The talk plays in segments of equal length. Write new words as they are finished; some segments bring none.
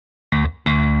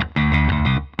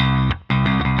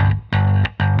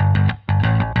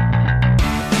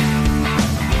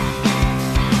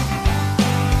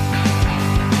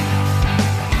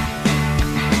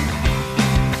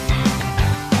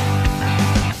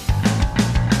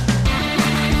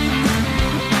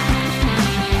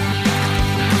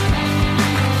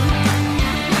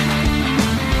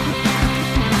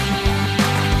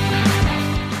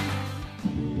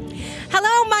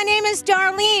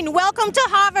Welcome to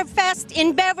Harvard Fest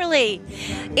in Beverly.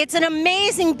 It's an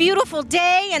amazing, beautiful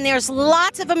day, and there's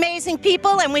lots of amazing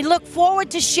people, and we look forward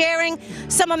to sharing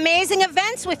some amazing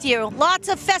events with you. Lots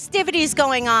of festivities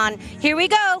going on. Here we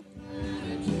go.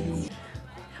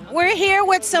 We're here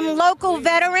with some local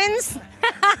veterans.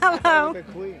 Hello.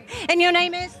 And your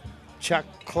name is? Chuck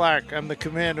Clark. I'm the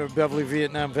commander of Beverly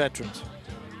Vietnam Veterans.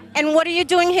 And what are you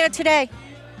doing here today?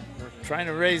 We're trying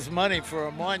to raise money for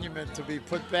a monument to be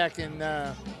put back in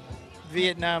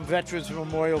Vietnam Veterans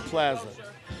Memorial Plaza.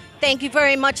 Thank you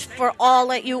very much for all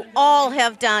that you all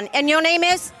have done. And your name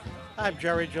is? I'm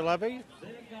Jerry Jalebi.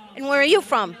 And where are you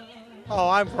from? Oh,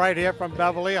 I'm right here from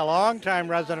Beverly, a longtime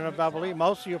resident of Beverly.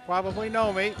 Most of you probably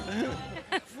know me.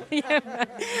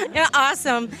 You're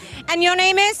awesome. And your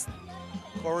name is?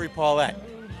 Corey Paulette.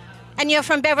 And you're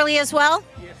from Beverly as well?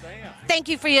 Yes, I am. Thank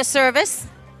you for your service.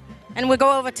 And we'll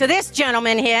go over to this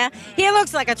gentleman here. He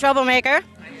looks like a troublemaker. I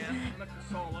am. I'm a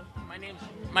Casola.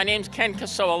 My name's Ken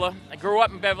Casola. I grew up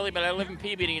in Beverly, but I live in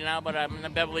Peabody now, but I'm in the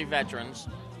Beverly Veterans.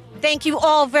 Thank you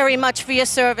all very much for your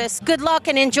service. Good luck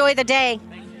and enjoy the day.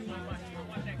 Thank you so much for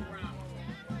one next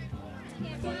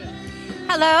round.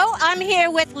 Hello, I'm here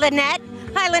with Lynette.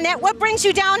 Hi, Lynette. What brings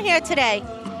you down here today?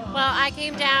 Well, I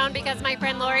came down because my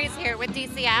friend Lori's here with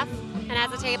DCF and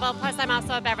has a table, plus I'm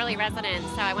also a Beverly resident,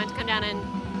 so I wanted to come down and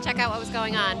check out what was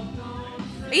going on.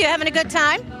 Are you having a good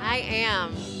time? I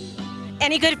am.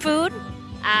 Any good food?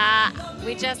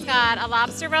 We just got a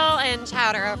lobster roll and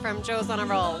chowder from Joe's on a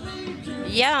Roll.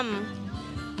 Yum.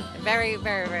 Very,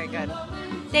 very, very good.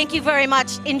 Thank you very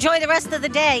much. Enjoy the rest of the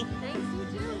day.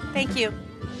 Thank you.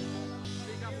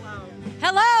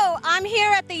 Hello, I'm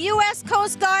here at the U.S.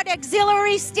 Coast Guard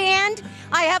Auxiliary Stand.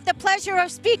 I have the pleasure of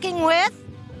speaking with...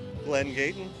 Glenn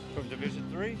Gayton from Division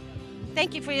 3.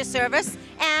 Thank you for your service.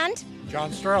 And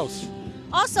John Strauss.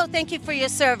 also thank you for your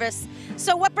service.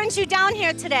 So what brings you down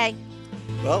here today?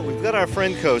 Well, we've got our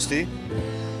friend Coastie.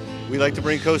 We like to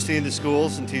bring Coastie into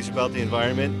schools and teach about the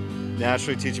environment,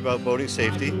 naturally teach about boating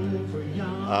safety.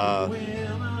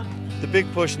 The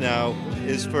big push now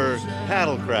is for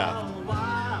paddlecraft.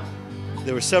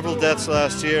 There were several deaths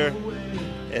last year,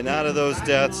 and out of those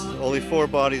deaths, only 4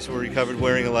 bodies were recovered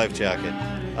wearing a life jacket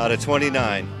out of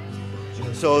 29.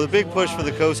 So the big push for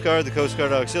the Coast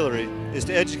Guard Auxiliary, is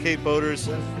to educate boaters,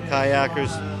 kayakers,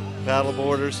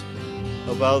 paddleboarders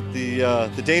about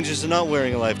the dangers of not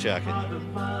wearing a life jacket.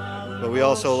 But we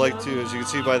also like to, as you can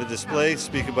see by the display,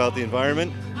 speak about the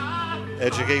environment,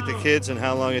 educate the kids on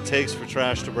how long it takes for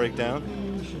trash to break down.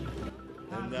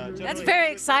 And, That's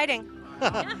very exciting.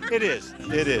 It is.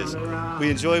 We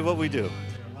enjoy what we do.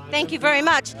 Thank you very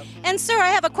much. And sir, I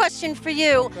have a question for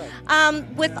you.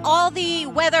 With all the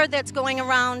weather that's going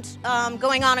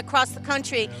on across the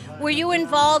country, were you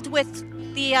involved with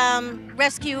the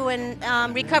rescue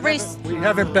and recoveries? We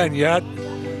haven't been yet.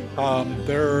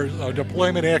 There's a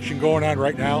deployment action going on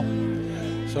right now.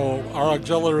 So our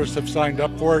auxiliaries have signed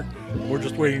up for it. We're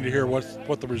just waiting to hear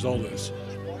what the result is.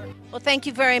 Well, thank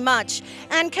you very much.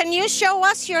 And can you show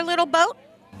us your little boat?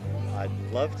 I'd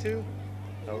love to.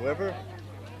 However,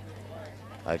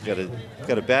 I've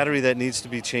got a battery that needs to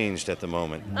be changed at the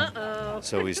moment. Uh-oh.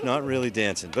 So he's not really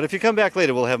dancing. But if you come back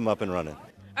later, we'll have him up and running.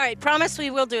 All right, promise we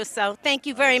will do so. Thank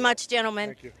you very much,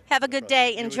 gentlemen. Thank you. Have a good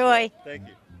day. Enjoy. Thank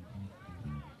you.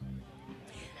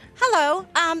 Hello,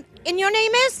 and your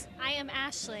name is? I am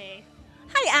Ashley.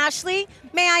 Hi, Ashley.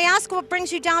 May I ask what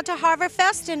brings you down to Harvard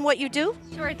Fest and what you do?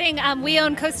 Sure thing. We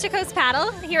own Coast to Coast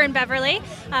Paddle here in Beverly.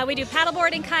 We do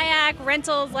paddleboarding, kayak,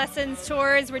 rentals, lessons,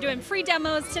 tours. We're doing free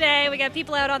demos today. We got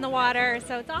people out on the water,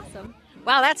 so it's awesome.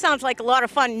 Wow, that sounds like a lot of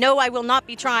fun. No, I will not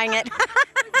be trying it. We're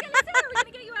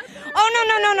gonna get you out there.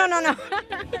 Oh, no.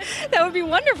 That would be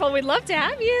wonderful. We'd love to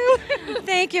have you.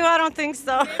 Thank you, I don't think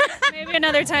so. Maybe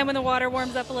another time when the water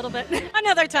warms up a little bit.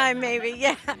 Another time, maybe,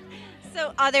 yeah.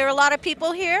 So are there a lot of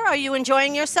people here? Are you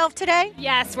enjoying yourself today?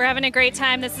 Yes, we're having a great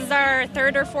time. This is our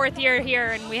 3rd or 4th year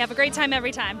here, and we have a great time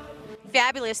every time.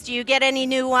 Fabulous. Do you get any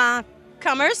new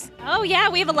comers? Oh, yeah,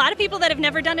 we have a lot of people that have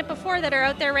never done it before that are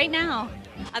out there right now.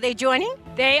 Are they joining?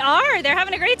 They are. They're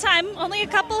having a great time. Only a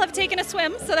couple have taken a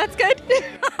swim, so that's good.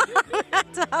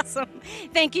 That's awesome.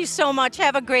 Thank you so much.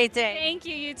 Have a great day. Thank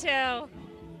you, you too.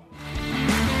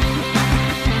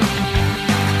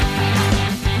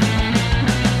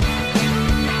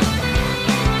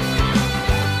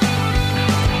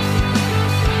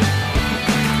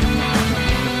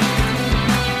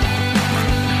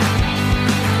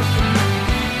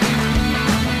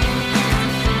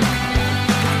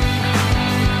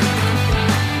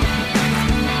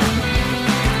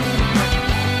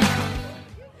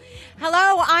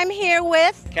 Hello, I'm here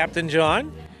with... Captain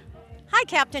John. Hi, Hi,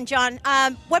 Captain John.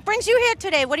 What brings you here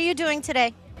today? What are you doing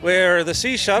today? We're the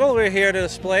Sea Shuttle. We're here to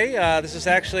display. This is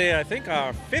actually, I think,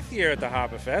 our 5th year at the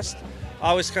Harbor Fest.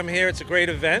 Always come here. It's a great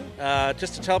event.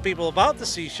 Just to tell people about the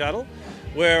Sea Shuttle,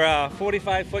 we're a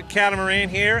 45-foot catamaran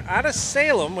here out of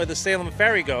Salem, where the Salem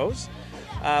Ferry goes.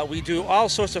 We do all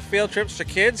sorts of field trips for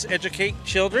kids, educate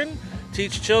children,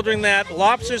 teach children that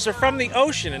lobsters are from the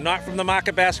ocean and not from the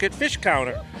market basket fish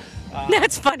counter.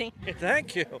 That's funny.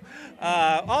 Thank you.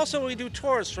 Also, we do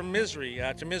tours from Misery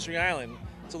to Misery Island.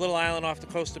 It's a little island off the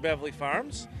coast of Beverly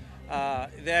Farms.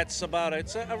 It's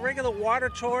a regular water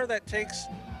tour that takes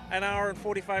an hour and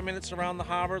 45 minutes around the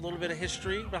harbor, a little bit of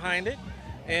history behind it.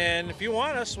 And if you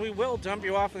want us, we will dump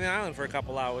you off on the island for a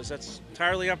couple hours. That's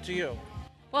entirely up to you.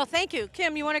 Well, thank you.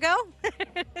 Kim, you want to go?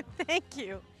 Thank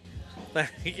you.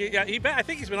 Yeah, I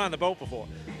think he's been on the boat before,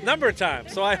 a number of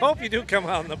times. So I hope you do come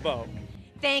out on the boat.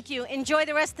 Thank you. Enjoy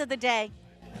the rest of the day.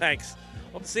 Thanks.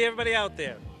 Hope to see everybody out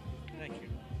there. Thank you.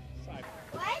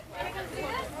 Hi.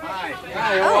 Hi,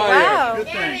 how Oh, are wow. you?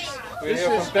 Good, thanks. We're This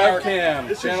here is from BevCam.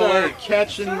 This is Channel our 8.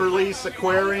 catch and release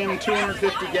aquarium,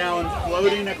 250-gallon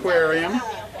floating aquarium.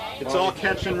 It's all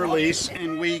catch and release,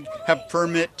 and we have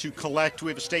permit to collect.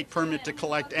 We have a state permit to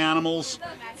collect animals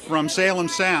from Salem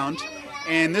Sound,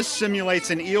 and this simulates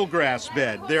an eelgrass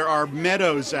bed. There are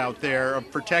meadows out there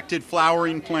of protected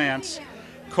flowering plants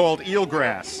called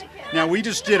eelgrass. Now we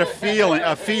just did a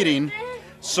feeding,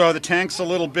 so the tank's a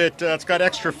little bit. It's got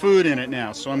extra food in it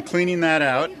now, so I'm cleaning that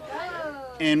out.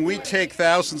 And we take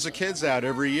thousands of kids out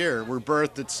every year. We're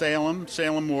birthed at Salem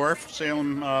Wharf,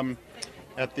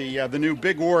 at the new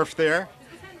big wharf there,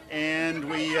 and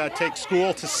we take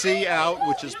school to sea out,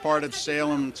 which is part of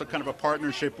Salem. It's a kind of a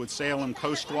partnership with Salem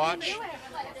Coast Watch.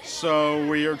 So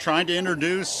we are trying to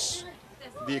introduce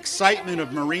the excitement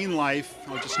of marine life.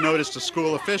 I just noticed a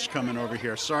school of fish coming over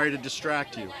here. Sorry to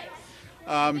distract you.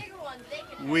 Our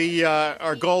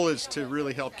goal is to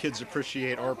really help kids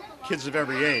appreciate, or kids of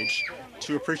every age,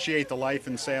 to appreciate the life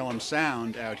in Salem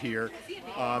Sound out here,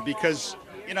 because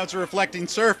it's a reflecting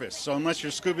surface. So unless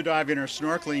you're scuba diving or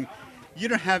snorkeling, you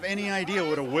don't have any idea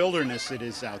what a wilderness it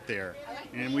is out there.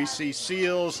 And we see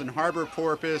seals and harbor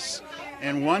porpoise,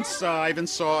 and once I even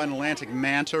saw an Atlantic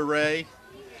manta ray.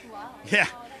 Yeah,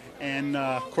 and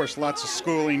of course lots of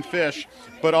schooling fish.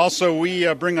 But also we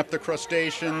bring up the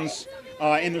crustaceans.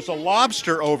 And there's a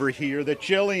lobster over here that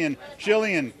Jillian,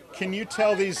 can you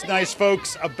tell these nice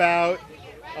folks about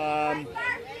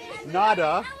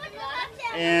Nada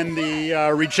and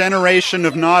the regeneration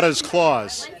of Nada's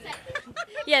claws?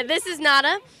 Yeah, this is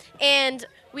Nada, and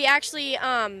we actually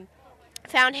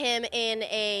found him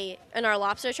in our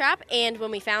lobster trap, and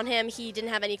when we found him, he didn't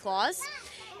have any claws.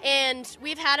 And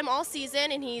we've had him all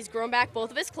season, and he's grown back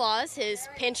both of his claws, his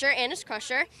pincher and his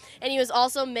crusher, and he was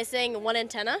also missing one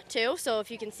antenna too. So if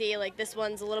you can see, like, this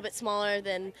one's a little bit smaller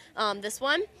than this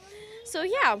one. So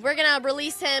yeah, we're gonna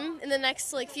release him in the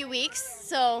next few weeks.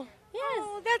 So yeah.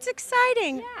 Oh, that's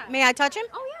exciting. Yeah. May I touch him?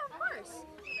 Oh yeah, of course.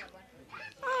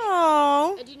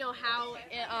 Oh. And do you know how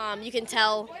you can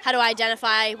tell how to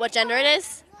identify what gender it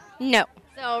is? No.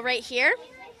 So right here,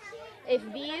 if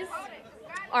these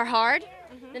are hard,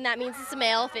 then that means it's a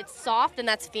male. If it's soft, then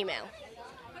that's a female.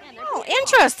 Yeah, Oh,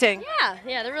 interesting.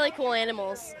 Yeah, they're really cool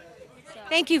animals.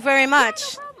 Thank you very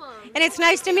much. No problem. And it's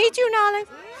nice to meet you, Nolly.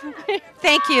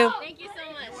 Thank you. Thank you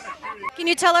so much. Can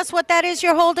you tell us what that is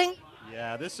you're holding?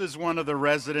 Yeah, this is one of the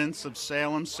residents of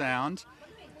Salem Sound.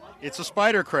 It's a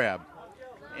spider crab,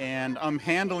 and I'm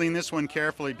handling this one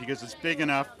carefully because it's big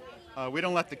enough. We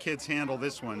don't let the kids handle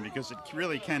this one because it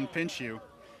really can pinch you,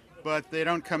 but they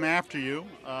don't come after you.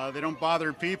 They don't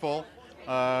bother people.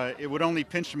 It would only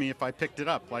pinch me if I picked it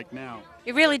up, like now.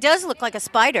 It really does look like a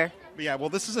spider. Yeah, well,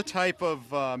 this is a type of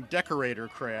decorator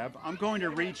crab. I'm going to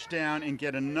reach down and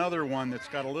get another one that's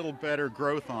got a little better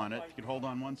growth on it. If you could hold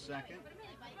on 1 second.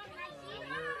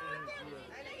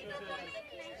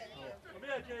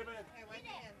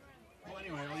 Well,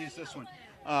 anyway, I'll use this one.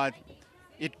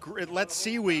 It lets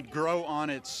seaweed grow on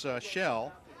its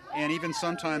shell, and even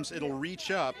sometimes it'll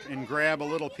reach up and grab a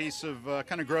little piece of,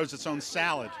 kind of grows its own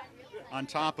salad on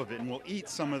top of it, and will eat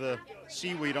some of the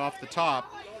seaweed off the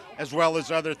top, as well as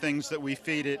other things that we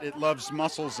feed it. It loves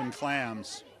mussels and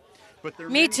clams. But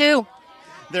Me too.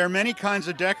 There are many kinds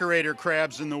of decorator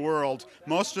crabs in the world.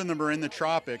 Most of them are in the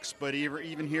tropics, but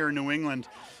even here in New England,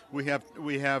 we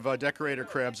have decorator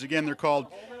crabs. Again, they're called,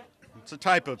 it's a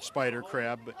type of spider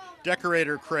crab, but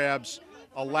decorator crabs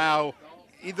allow,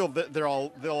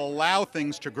 they'll allow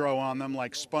things to grow on them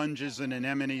like sponges and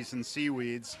anemones and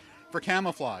seaweeds for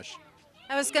camouflage.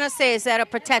 I was going to say, is that a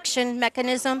protection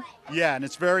mechanism? Yeah, and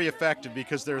it's very effective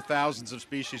because there are thousands of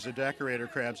species of decorator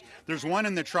crabs. There's one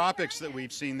in the tropics that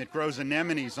we've seen that grows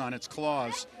anemones on its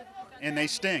claws, and they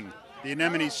sting. The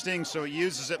anemones sting, so it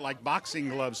uses it like boxing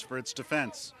gloves for its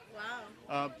defense.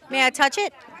 Wow. May I touch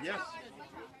it? Yes.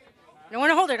 I don't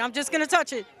want to hold it. I'm just going to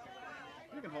touch it.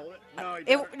 You can hold it.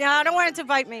 No, No, I don't want it to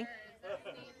bite me.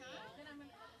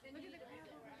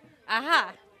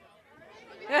 Aha.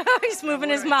 He's moving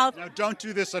his mouth. Now, don't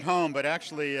do this at home, but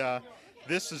actually,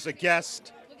 this is a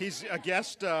guest. He's a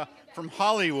guest from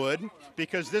Hollywood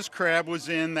because this crab was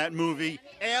in that movie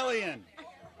Alien.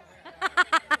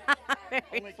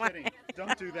 Only kidding.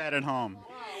 Don't do that at home.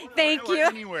 Thank Or you.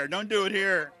 anywhere. Don't do it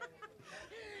here.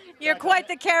 You're quite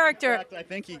the character. In fact, I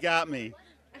think he got me.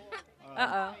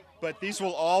 Uh-oh. But these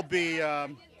will all be,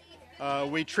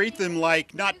 we treat them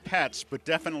like, not pets, but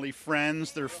definitely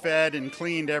friends. They're fed and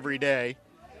cleaned every day.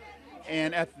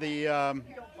 And at the,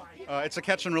 it's a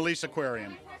catch and release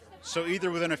aquarium. So either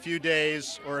within a few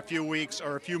days or a few weeks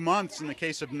or a few months, in the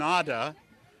case of Nada,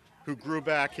 who grew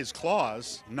back his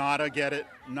claws. Nada, get it?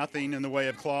 Nothing in the way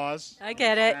of claws. I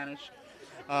get it.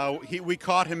 Spanish. We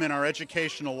caught him in our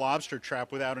educational lobster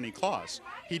trap without any claws.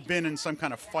 He'd been in some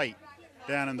kind of fight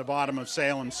down in the bottom of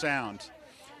Salem Sound.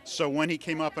 So when he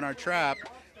came up in our trap,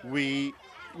 we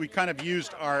kind of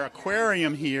used our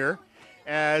aquarium here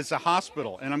as a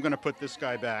hospital. And I'm going to put this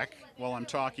guy back while I'm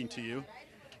talking to you.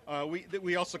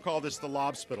 We also call this the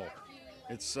lobspital.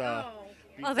 It's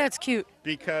oh, that's cute.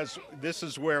 Because this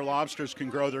is where lobsters can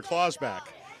grow their claws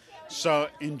back. So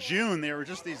in June, there were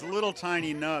just these little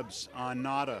tiny nubs on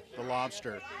Nada, the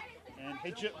lobster. And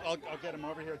hey, I'll get him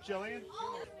over here, Jillian.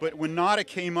 But when Nada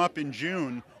came up in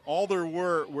June, all there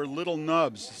were little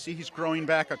nubs. See, he's growing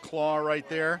back a claw right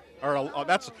there. Or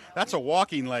that's a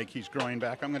walking leg he's growing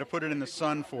back. I'm going to put it in the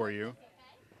sun for you.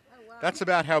 That's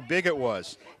about how big it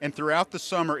was. And throughout the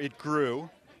summer, it grew.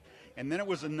 And then it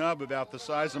was a nub about the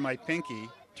size of my pinky,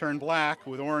 turned black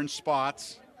with orange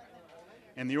spots.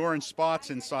 And the orange spots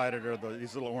inside it are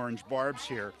these little orange barbs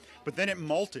here. But then it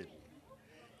molted.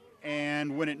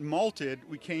 And when it molted,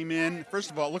 we came in.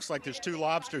 First of all, it looks like there's 2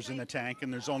 lobsters in the tank,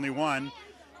 and there's only one.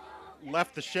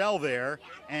 Left the shell there,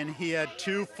 and he had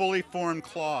 2 fully formed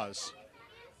claws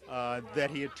that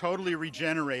he had totally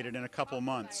regenerated in a couple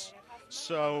months.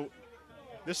 So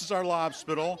this is our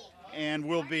lobspital, and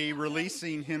we'll be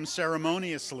releasing him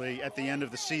ceremoniously at the end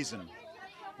of the season.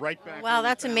 Right back. Wow,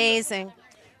 that's amazing.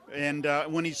 And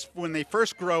when they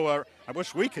first grow I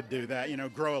wish we could do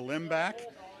that, grow a limb back.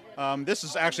 This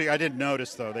is actually, I didn't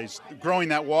notice though, growing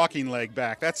that walking leg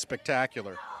back. That's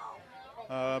spectacular.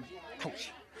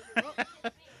 Ouch.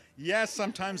 Yes,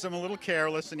 sometimes I'm a little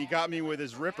careless, and he got me with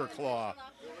his ripper claw.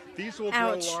 These will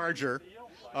grow larger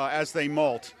as they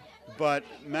molt. But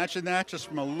imagine that, just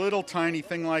from a little tiny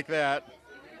thing like that,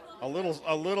 a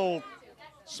little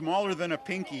smaller than a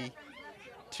pinky,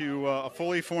 to a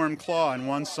fully formed claw in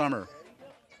one summer.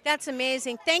 That's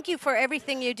amazing. Thank you for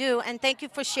everything you do, and thank you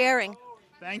for sharing.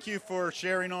 Thank you for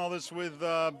sharing all this with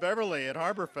Beverly at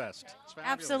Harborfest. It's fabulous.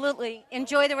 Absolutely.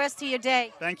 Enjoy the rest of your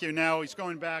day. Thank you. Now he's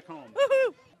going back home.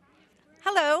 Woohoo!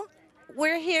 Hello.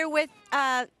 We're here with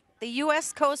the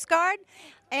U.S. Coast Guard.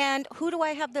 And who do I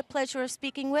have the pleasure of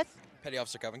speaking with? Petty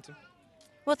Officer Covington.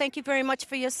 Well, thank you very much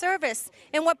for your service.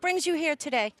 And what brings you here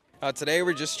today? Today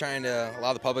we're just trying to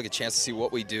allow the public a chance to see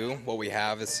what we do, what we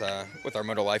have is, with our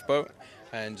motor lifeboat,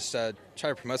 and just try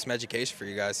to promote some education for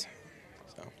you guys.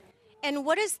 So. And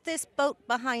what is this boat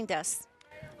behind us?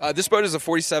 This boat is a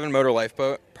 47 motor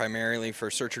lifeboat, primarily for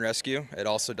search and rescue. It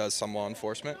also does some law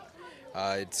enforcement.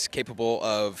 It's capable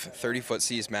of 30-foot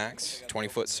seas max,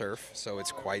 20-foot surf, so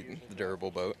it's quite the durable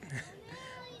boat.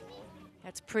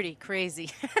 That's pretty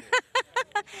crazy.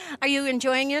 Are you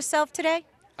enjoying yourself today?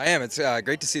 I am. It's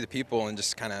great to see the people and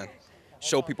just kind of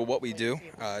show people what we do,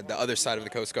 the other side of the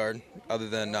Coast Guard, other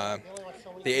than the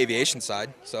aviation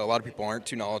side. So a lot of people aren't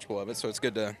too knowledgeable of it, so it's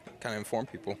good to kind of inform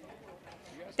people.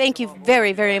 Thank you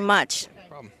very, very much. No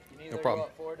problem. No problem.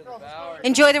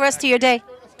 Enjoy the rest of your day.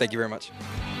 Thank you very much.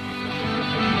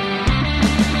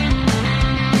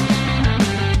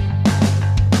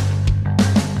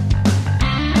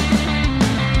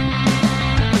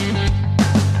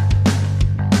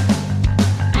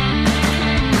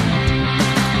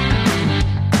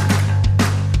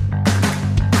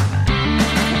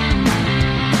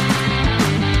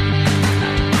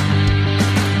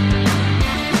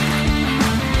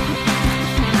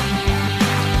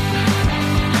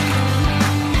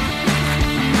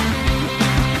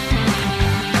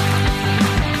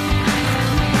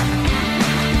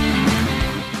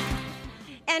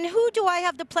 And who do I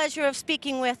have the pleasure of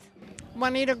speaking with?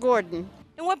 Juanita Gordon.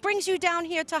 And what brings you down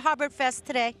here to Harbor Fest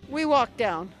today? We walked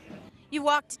down. You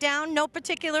walked down, no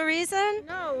particular reason?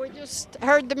 No, we just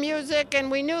heard the music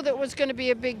and we knew that was going to be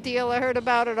a big deal. I heard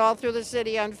about it all through the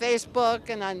city on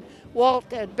Facebook, and on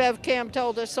Walt at BevCam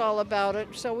told us all about it.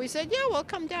 So we said, yeah, we'll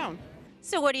come down.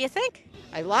 So what do you think?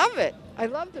 I love it. I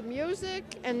love the music,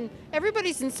 and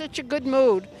everybody's in such a good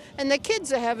mood. And the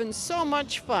kids are having so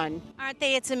much fun. Aren't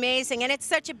they? It's amazing. And it's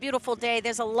such a beautiful day.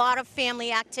 There's a lot of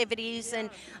family activities and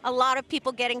a lot of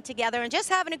people getting together and just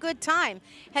having a good time.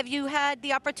 Have you had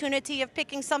the opportunity of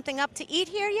picking something up to eat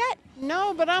here yet?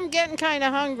 No, but I'm getting kind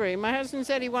of hungry. My husband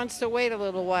said he wants to wait a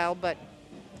little while, but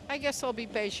I guess I'll be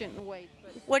patient and wait.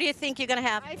 What do you think you're going to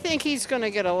have? I think he's going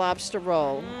to get a lobster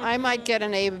roll. I might get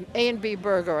an A&B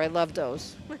burger. I love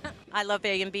those. I love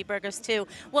A&B burgers too.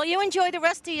 Well, you enjoy the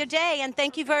rest of your day, and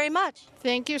thank you very much.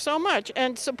 Thank you so much.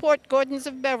 And support Gordon's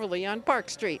of Beverly on Park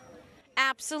Street.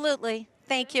 Absolutely.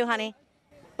 Thank you, honey.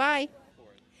 Bye.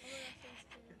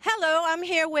 Hello, I'm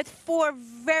here with 4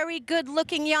 very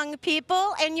good-looking young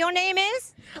people, and your name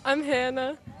is? I'm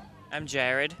Hannah. I'm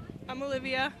Jared. I'm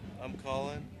Olivia. I'm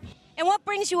Colin. And what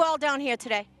brings you all down here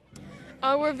today?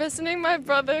 We're visiting my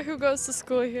brother who goes to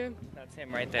school here. That's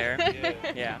him right there.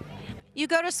 Yeah. You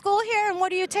go to school here, and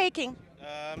what are you taking?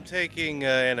 I'm taking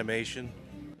animation.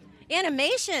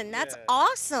 Animation, that's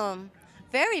awesome.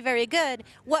 Very, very good.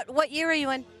 What year are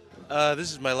you in?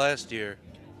 This is my last year.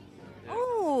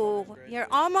 Oh, you're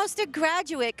almost a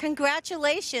graduate.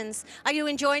 Congratulations. Are you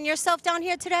enjoying yourself down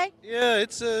here today? Yeah,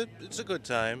 it's a good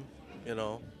time, you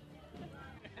know.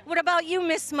 What about you,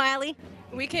 Miss Smiley?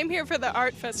 We came here for the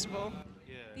art festival.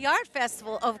 The art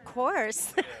festival, of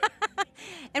course.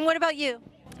 And what about you?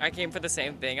 I came for the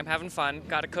same thing. I'm having fun.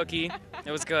 Got a cookie.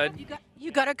 It was good.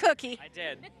 You got a cookie. I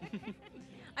did.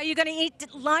 Are you going to eat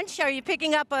lunch? Are you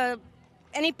picking up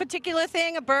any particular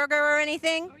thing, a burger or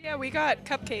anything? Oh, yeah, we got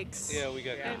cupcakes. Yeah, we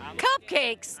got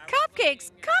Cupcakes.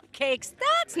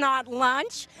 That's not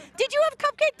lunch. Did you have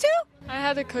cupcake too? I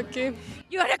had a cookie.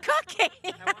 You had a cookie.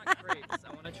 I want crepes.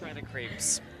 I want to try the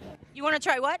crepes. You want to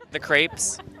try what? The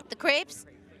crepes? The crepes?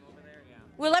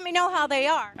 Well, let me know how they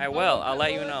are. I will. I'll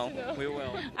let you know. We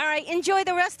will. All right, enjoy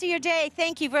the rest of your day.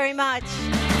 Thank you very much.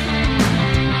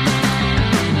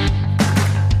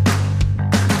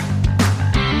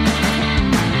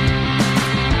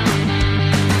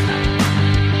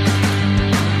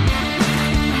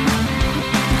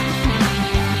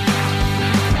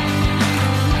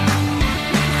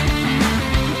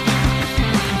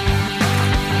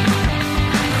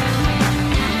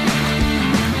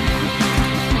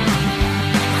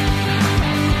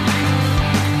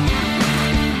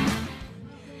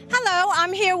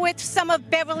 I'm here with some of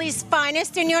Beverly's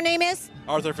finest, and your name is?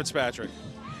 Arthur Fitzpatrick.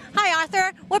 Hi,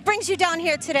 Arthur. What brings you down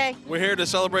here today? We're here to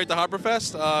celebrate the Harbor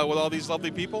Fest with all these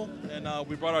lovely people, and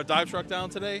we brought our dive truck down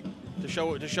today to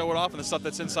show it off and the stuff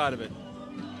that's inside of it.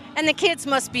 And the kids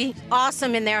must be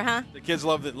awesome in there, huh? The kids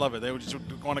love it. They would just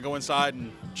want to go inside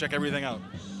and check everything out.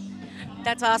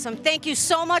 That's awesome. Thank you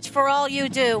so much for all you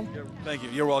do. Thank you.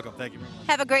 You're welcome. Thank you.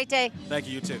 Have a great day. Thank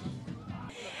you. You too.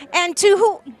 And to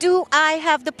who do I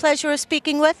have the pleasure of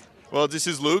speaking with? Well, this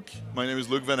is Luke. My name is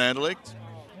Luke Van Andelicht.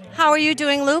 How are you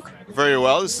doing, Luke? Very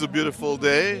well. This is a beautiful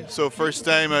day. So first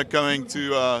time coming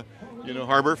to,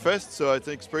 Harbor Fest. So I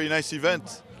think it's a pretty nice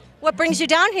event. What brings you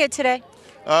down here today?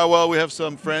 Well, we have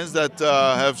some friends that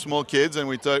have small kids, and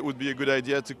we thought it would be a good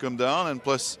idea to come down. And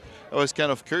plus, I was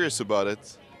kind of curious about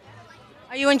it.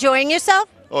 Are you enjoying yourself?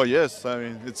 Oh, yes. I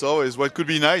mean, it's always what could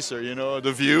be nicer,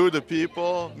 the view, the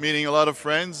people, meeting a lot of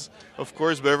friends. Of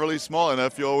course, Beverly's small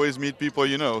enough, you always meet people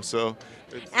so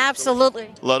it's absolutely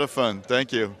a lot of fun.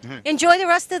 Thank you. Enjoy the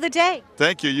rest of the day.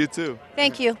 Thank you. You too.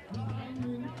 Thank you.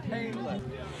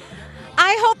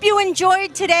 I hope you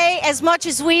enjoyed today as much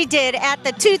as we did at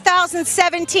the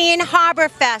 2017 Harbor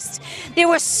Fest. There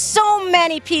were so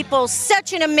many people,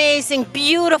 such an amazing,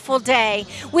 beautiful day.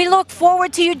 We look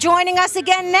forward to you joining us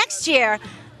again next year.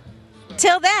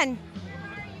 Till then,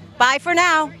 bye for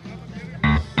now.